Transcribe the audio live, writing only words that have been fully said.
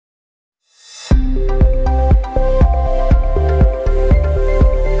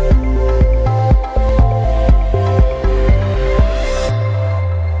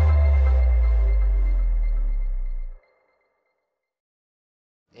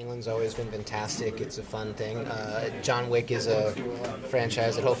England's always been fantastic. It's a fun thing. John Wick is a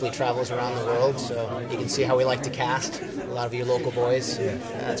franchise that hopefully travels around the world, so you can see how we like to cast a lot of you local boys.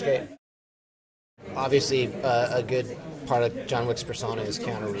 That's great. Obviously, a good part of John Wick's persona is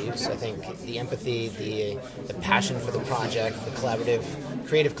Keanu Reeves. I think the empathy, the passion for the project, the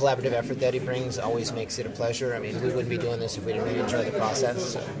creative collaborative effort that he brings always makes it a pleasure. I mean, we wouldn't be doing this if we didn't really enjoy the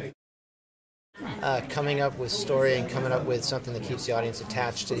process. So. Coming up with story and coming up with something that keeps the audience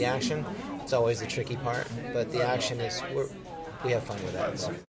attached to the action, it's always the tricky part. But the action is, we have fun with that.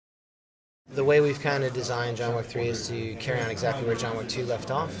 So. The way we've kind of designed John Wick 3 is to carry on exactly where John Wick 2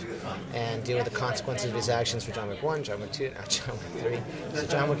 left off and deal with the consequences of his actions for John Wick 1, John Wick 2, now John Wick 3. So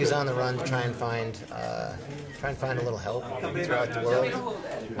John Wick is on the run to try and find a little help throughout the world.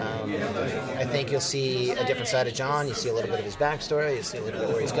 I think you'll see a different side of John. You see a little bit of his backstory. You see a little bit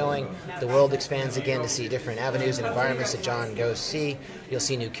where he's going. The world expands again to see different avenues and environments that John goes to see. You'll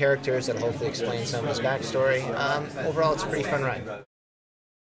see new characters that hopefully explain some of his backstory. Overall, it's a pretty fun ride.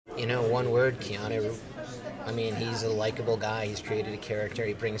 You know, one word, Keanu. I mean, he's a likable guy. He's created a character.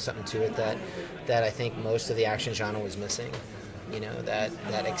 He brings something to it that I think most of the action genre was missing. You know, that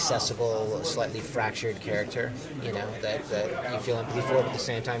accessible, slightly fractured character, you know, that you feel empathy for, but at the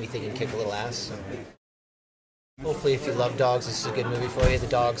same time you think you can kick a little ass. So. Hopefully, if you love dogs, this is a good movie for you. The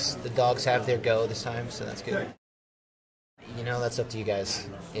dogs have their go this time, so that's good. You know, that's up to you guys.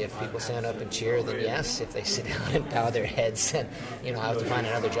 If people stand up and cheer, then yes. If they sit down and bow their heads, then, you know, I have to find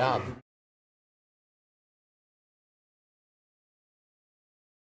another job.